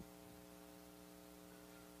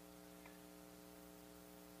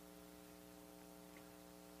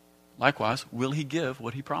 Likewise, will he give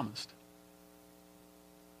what he promised?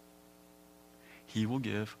 He will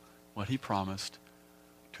give what he promised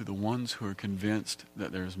to the ones who are convinced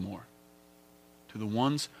that there is more. To the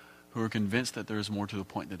ones who are convinced that there is more, to the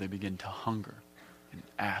point that they begin to hunger and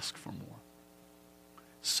ask for more.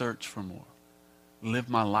 Search for more. Live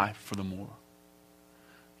my life for the more.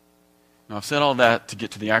 Now, I've said all that to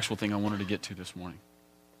get to the actual thing I wanted to get to this morning.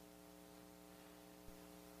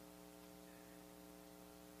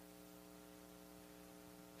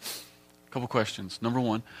 A couple questions. Number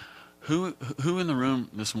one, who in the room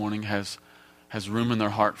this morning has room in their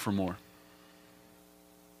heart for more?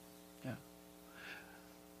 Yeah.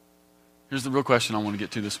 Here's the real question I want to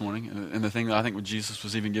get to this morning, and the thing that I think what Jesus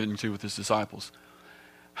was even getting to with his disciples.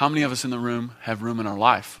 How many of us in the room have room in our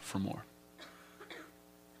life for more?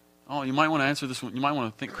 Oh, you might want to answer this one. You might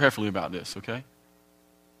want to think carefully about this, okay?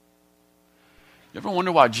 You ever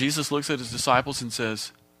wonder why Jesus looks at his disciples and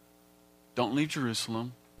says, "Don't leave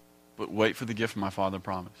Jerusalem, but wait for the gift my Father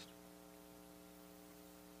promised"?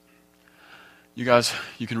 You guys,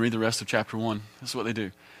 you can read the rest of chapter 1. This is what they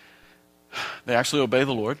do. They actually obey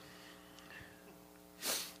the Lord.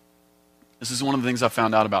 This is one of the things I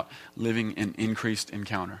found out about living in increased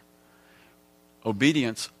encounter.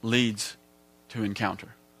 Obedience leads to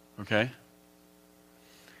encounter, okay?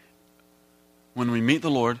 When we meet the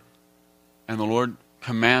Lord and the Lord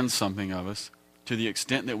commands something of us, to the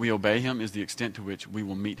extent that we obey him is the extent to which we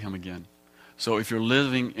will meet him again. So if you're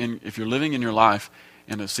living in your life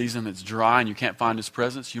in a season that's dry and you can't find his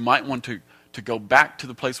presence, you might want to go back to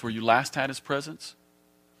the place where you last had his presence.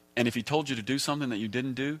 And if he told you to do something that you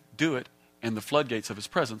didn't do it, and the floodgates of his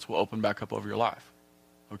presence will open back up over your life.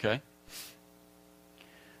 Okay?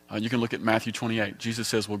 You can look at Matthew 28. Jesus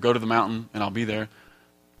says, "Well, go to the mountain and I'll be there."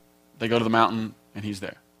 They go to the mountain and he's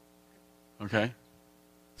there. Okay?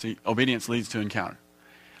 See, obedience leads to encounter.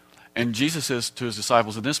 And Jesus says to his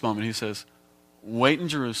disciples at this moment, he says, "Wait in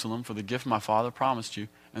Jerusalem for the gift my Father promised you."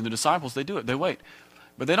 And the disciples, they do it. They wait.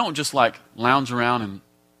 But they don't just like lounge around and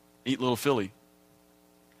eat little Philly.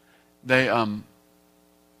 They,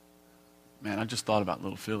 man, I just thought about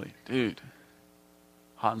little Philly. Dude,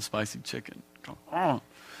 hot and spicy chicken. Come on.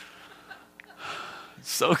 It's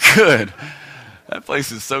so good. That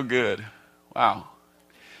place is so good. Wow.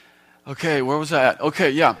 Okay, where was I at? Okay,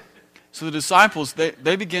 yeah. So the disciples,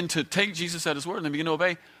 they begin to take Jesus at his word and they begin to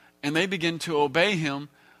obey. And they begin to obey him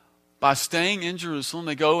by staying in Jerusalem.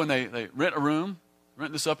 They go and they rent a room,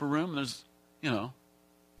 rent this upper room. There's,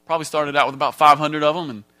 probably started out with about 500 of them.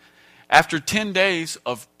 And after 10 days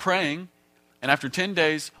of praying and after 10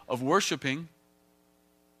 days of worshiping,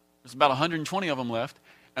 There's about 120 of them left,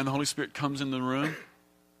 and the Holy Spirit comes in the room.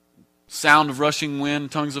 Sound of rushing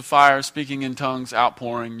wind, tongues of fire, speaking in tongues,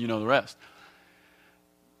 outpouring, you know the rest.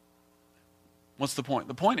 What's the point?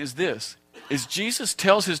 The point is this, is Jesus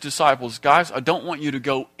tells his disciples, guys, I don't want you to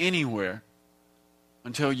go anywhere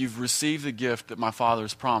until you've received the gift that my Father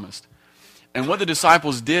has promised. And what the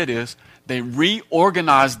disciples did is they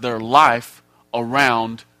reorganized their life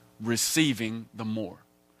around receiving the more.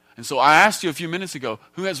 And so I asked you a few minutes ago,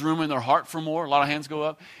 who has room in their heart for more? A lot of hands go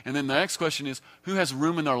up. And then the next question is, who has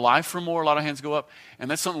room in their life for more? A lot of hands go up.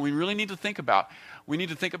 And that's something we really need to think about. We need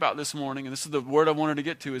to think about this morning, and this is the word I wanted to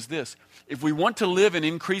get to, is this. If we want to live an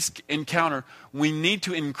increased encounter, we need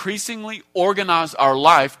to increasingly organize our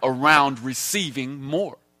life around receiving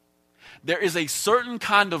more. There is a certain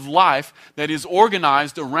kind of life that is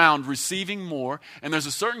organized around receiving more, and there's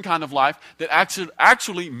a certain kind of life that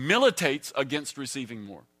actually militates against receiving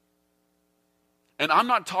more. And I'm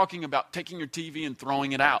not talking about taking your TV and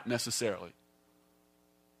throwing it out necessarily.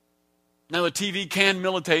 Now, the TV can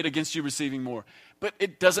militate against you receiving more, but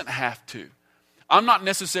it doesn't have to. I'm not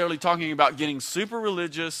necessarily talking about getting super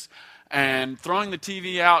religious and throwing the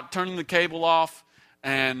TV out, turning the cable off,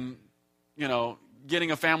 and,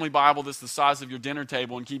 getting a family Bible that's the size of your dinner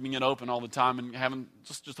table and keeping it open all the time and having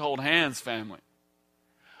just hold hands, family.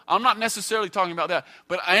 I'm not necessarily talking about that,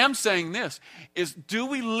 but I am saying this, is do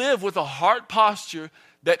we live with a heart posture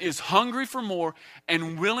that is hungry for more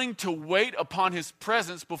and willing to wait upon his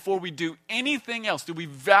presence before we do anything else? Do we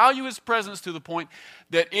value his presence to the point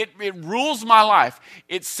that it rules my life?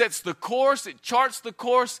 It sets the course, it charts the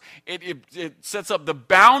course, it sets up the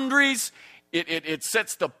boundaries, it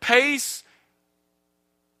sets the pace.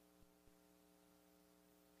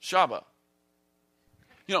 Shabbat.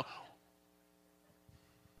 Do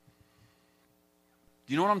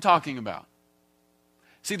you know what I'm talking about?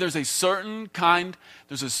 See, there's a certain kind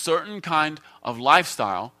of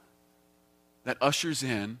lifestyle that ushers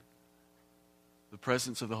in the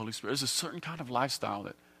presence of the Holy Spirit. There's a certain kind of lifestyle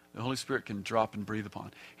that the Holy Spirit can drop and breathe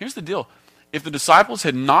upon. Here's the deal. If the disciples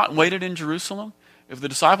had not waited in Jerusalem, if the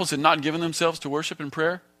disciples had not given themselves to worship and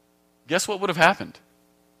prayer, guess what would have happened?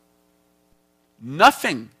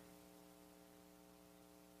 Nothing.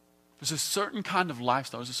 There's a certain kind of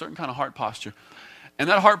lifestyle, there's a certain kind of heart posture. And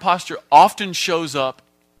that heart posture often shows up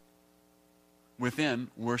within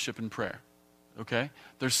worship and prayer. Okay?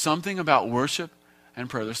 There's something about worship and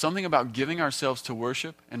prayer. There's something about giving ourselves to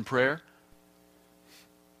worship and prayer.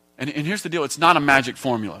 And here's the deal. It's not a magic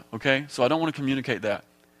formula. Okay? So I don't want to communicate that.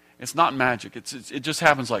 It's not magic. It just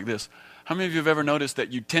happens like this. How many of you have ever noticed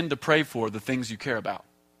that you tend to pray for the things you care about?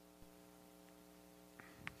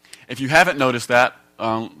 If you haven't noticed that,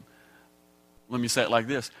 let me say it like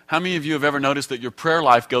this. How many of you have ever noticed that your prayer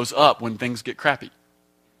life goes up when things get crappy?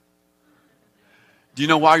 Do you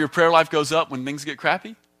know why your prayer life goes up when things get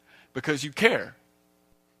crappy? Because you care.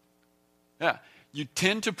 Yeah. You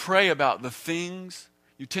tend to pray about the things,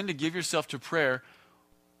 you tend to give yourself to prayer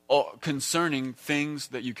concerning things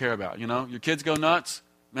that you care about. Your kids go nuts.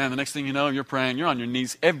 Man, the next thing you know, you're praying. You're on your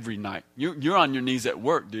knees every night. You're on your knees at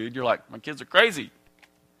work, dude. You're like, my kids are crazy.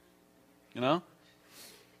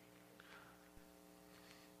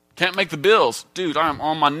 Can't make the bills. Dude, I'm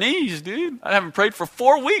on my knees, dude. I haven't prayed for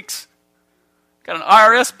 4 weeks. Got an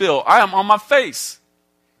IRS bill. I am on my face.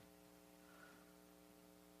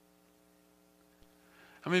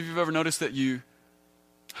 How many of you have ever noticed that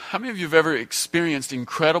how many of you have ever experienced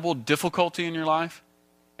incredible difficulty in your life?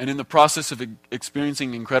 And in the process of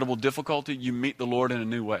experiencing incredible difficulty, you meet the Lord in a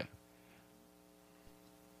new way.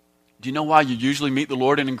 Do you know why you usually meet the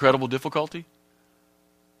Lord in incredible difficulty?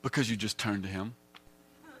 Because you just turn to him.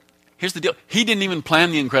 Here's the deal. He didn't even plan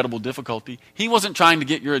the incredible difficulty. He wasn't trying to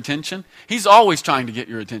get your attention. He's always trying to get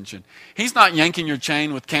your attention. He's not yanking your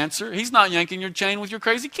chain with cancer. He's not yanking your chain with your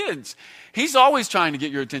crazy kids. He's always trying to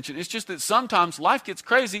get your attention. It's just that sometimes life gets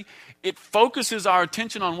crazy. It focuses our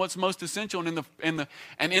attention on what's most essential. And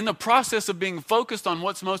in the process of being focused on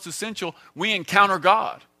what's most essential, we encounter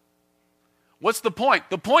God. What's the point?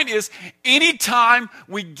 The point is, anytime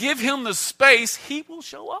we give him the space, he will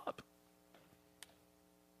show up.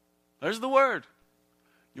 There's the word.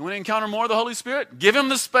 You want to encounter more of the Holy Spirit? Give him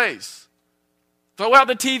the space. Throw out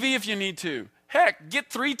the TV if you need to. Heck, get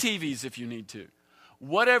 3 TVs if you need to.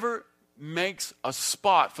 Whatever makes a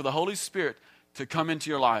spot for the Holy Spirit to come into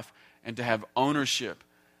your life and to have ownership.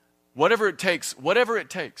 Whatever it takes. Whatever it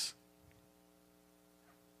takes.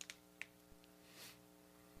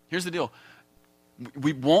 Here's the deal.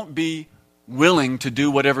 We won't be willing to do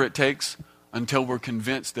whatever it takes until we're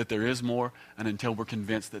convinced that there is more, and until we're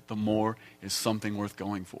convinced that the more is something worth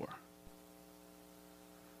going for.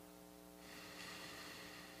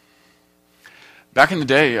 Back in the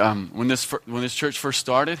day, when this church first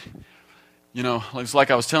started, it's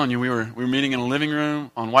like I was telling you, we were meeting in a living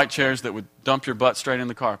room on white chairs that would dump your butt straight in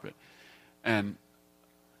the carpet, but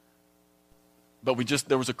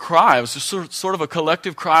there was a cry. It was just sort of a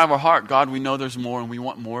collective cry of our heart. God, we know there's more, and we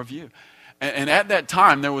want more of you. And at that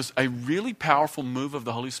time, there was a really powerful move of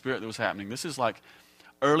the Holy Spirit that was happening. This is like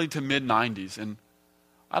early to mid 90s, and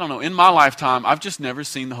I don't know. In my lifetime, I've just never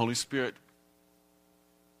seen the Holy Spirit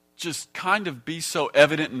just kind of be so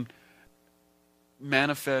evident and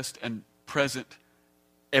manifest and present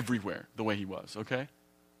everywhere the way he was, okay?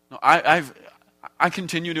 No, I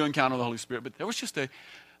continue to encounter the Holy Spirit, but there was just an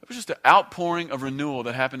outpouring of renewal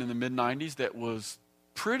that happened in the mid-90s that was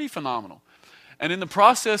pretty phenomenal. And in the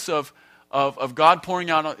process of God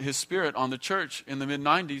pouring out his Spirit on the church in the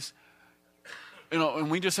mid-90s,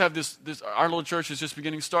 and we just have this our little church is just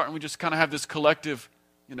beginning to start, and we just kind of have this collective,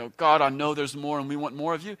 God, I know there's more, and we want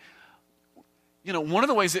more of you. One of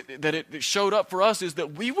the ways that it showed up for us is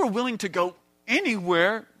that we were willing to go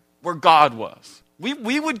anywhere where God was.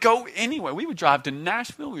 We would go anywhere. We would drive to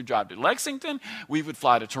Nashville. We would drive to Lexington. We would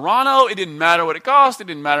fly to Toronto. It didn't matter what it cost. It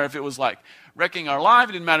didn't matter if it was like wrecking our life.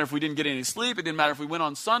 It didn't matter if we didn't get any sleep. It didn't matter if we went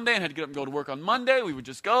on Sunday and had to get up and go to work on Monday. We would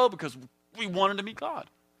just go because we wanted to meet God.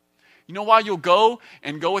 You know why you'll go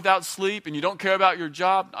without sleep and you don't care about your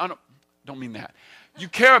job? I don't mean that. You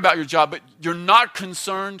care about your job, but you're not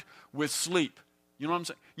concerned with sleep. You know what I'm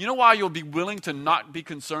saying? You know why you'll be willing to not be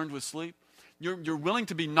concerned with sleep? You're willing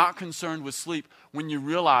to be not concerned with sleep when you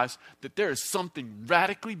realize that there is something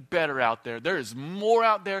radically better out there. There is more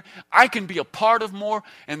out there. I can be a part of more,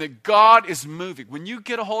 and that God is moving. When you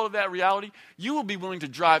get a hold of that reality, you will be willing to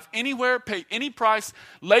drive anywhere, pay any price,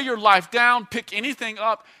 lay your life down, pick anything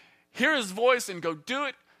up, hear his voice, and go do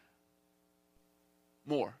it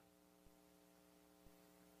more.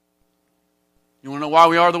 You want to know why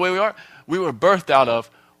we are the way we are? We were birthed out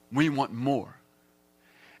of, we want more.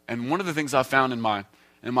 And one of the things I found in my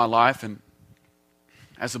life, and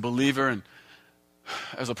as a believer, and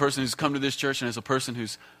as a person who's come to this church, and as a person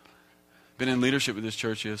who's been in leadership with this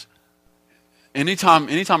church, is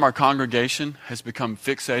anytime our congregation has become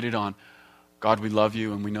fixated on, God, we love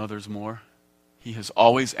you and we know there's more, he has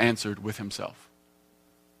always answered with himself.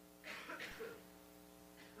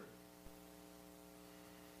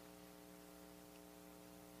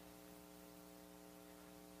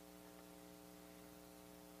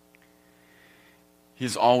 He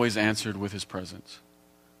has always answered with his presence.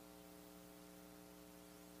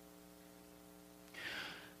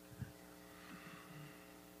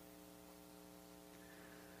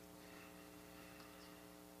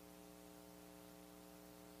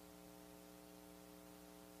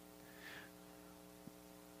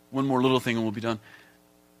 One more little thing and we'll be done.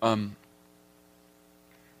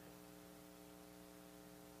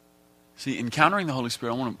 See, encountering the Holy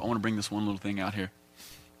Spirit, I want to bring this one little thing out here,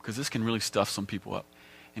 because this can really stuff some people up.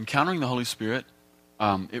 Encountering the Holy Spirit,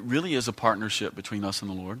 it really is a partnership between us and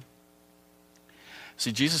the Lord.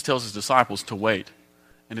 See, Jesus tells his disciples to wait,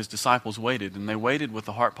 and his disciples waited, and they waited with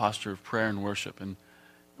the heart posture of prayer and worship, and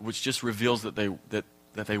which just reveals that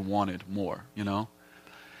they wanted more,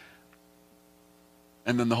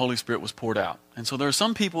 And then the Holy Spirit was poured out. And so there are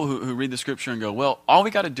some people who read the Scripture and go, well, all we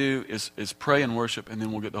got to do is pray and worship, and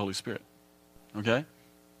then we'll get the Holy Spirit. Okay?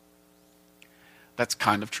 That's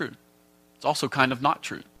kind of true. It's also kind of not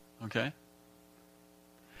true, okay?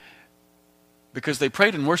 Because they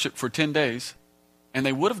prayed and worshiped for 10 days, and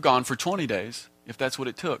they would have gone for 20 days if that's what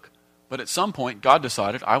it took. But at some point, God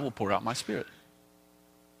decided, I will pour out my Spirit.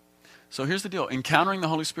 So here's the deal. Encountering the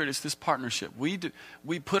Holy Spirit is this partnership. We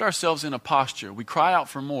put ourselves in a posture. We cry out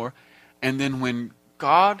for more, and then when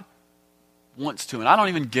God wants to, and I don't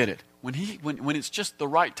even get it, when it's just the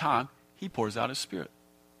right time, he pours out his Spirit.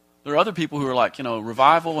 There are other people who are like,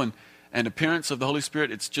 revival and appearance of the Holy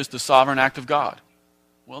Spirit, it's just a sovereign act of God.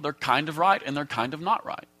 Well, they're kind of right and they're kind of not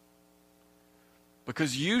right.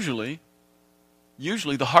 Because usually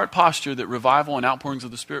the heart posture that revival and outpourings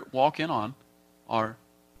of the Spirit walk in on are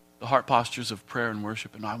the heart postures of prayer and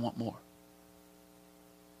worship, and I want more.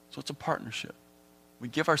 So it's a partnership. We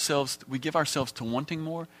give ourselves to wanting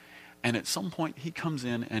more, and at some point he comes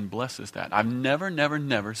in and blesses that. I've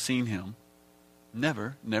never seen him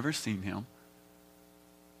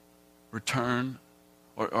return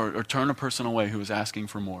or turn a person away who is asking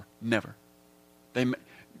for more. Never.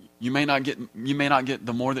 You may not get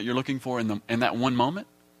the more that you're looking for in that one moment,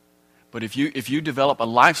 but if you develop a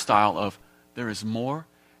lifestyle of there is more,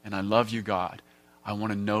 and I love you, God, I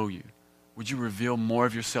want to know you, would you reveal more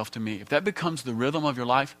of yourself to me? If that becomes the rhythm of your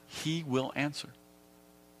life, he will answer.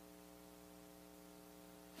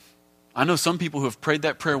 I know some people who have prayed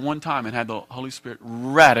that prayer one time and had the Holy Spirit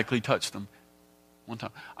radically touch them one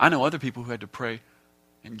time. I know other people who had to pray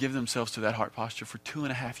and give themselves to that heart posture for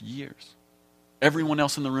 2.5 years. Everyone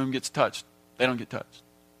else in the room gets touched. They don't get touched.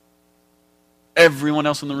 Everyone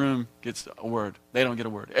else in the room gets a word. They don't get a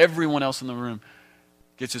word. Everyone else in the room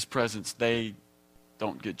gets his presence. They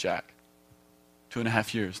don't get jack.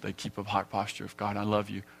 2.5 years, they keep a heart posture of, God, I love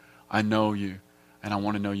you. I know you. And I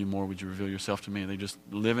want to know you more. Would you reveal yourself to me? And they just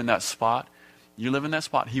live in that spot. You live in that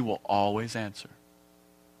spot, he will always answer.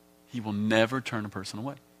 He will never turn a person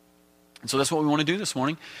away. And so that's what we want to do this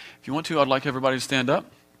morning. If you want to, I'd like everybody to stand up.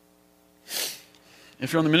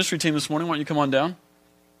 If you're on the ministry team this morning, why don't you come on down?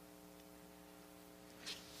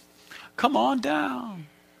 Come on down.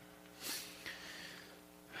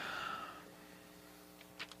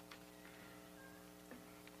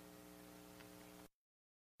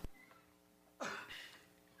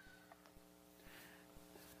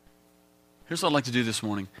 Here's what I'd like to do this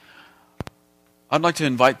morning. I'd like to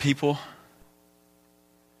invite people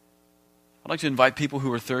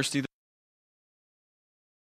who are thirsty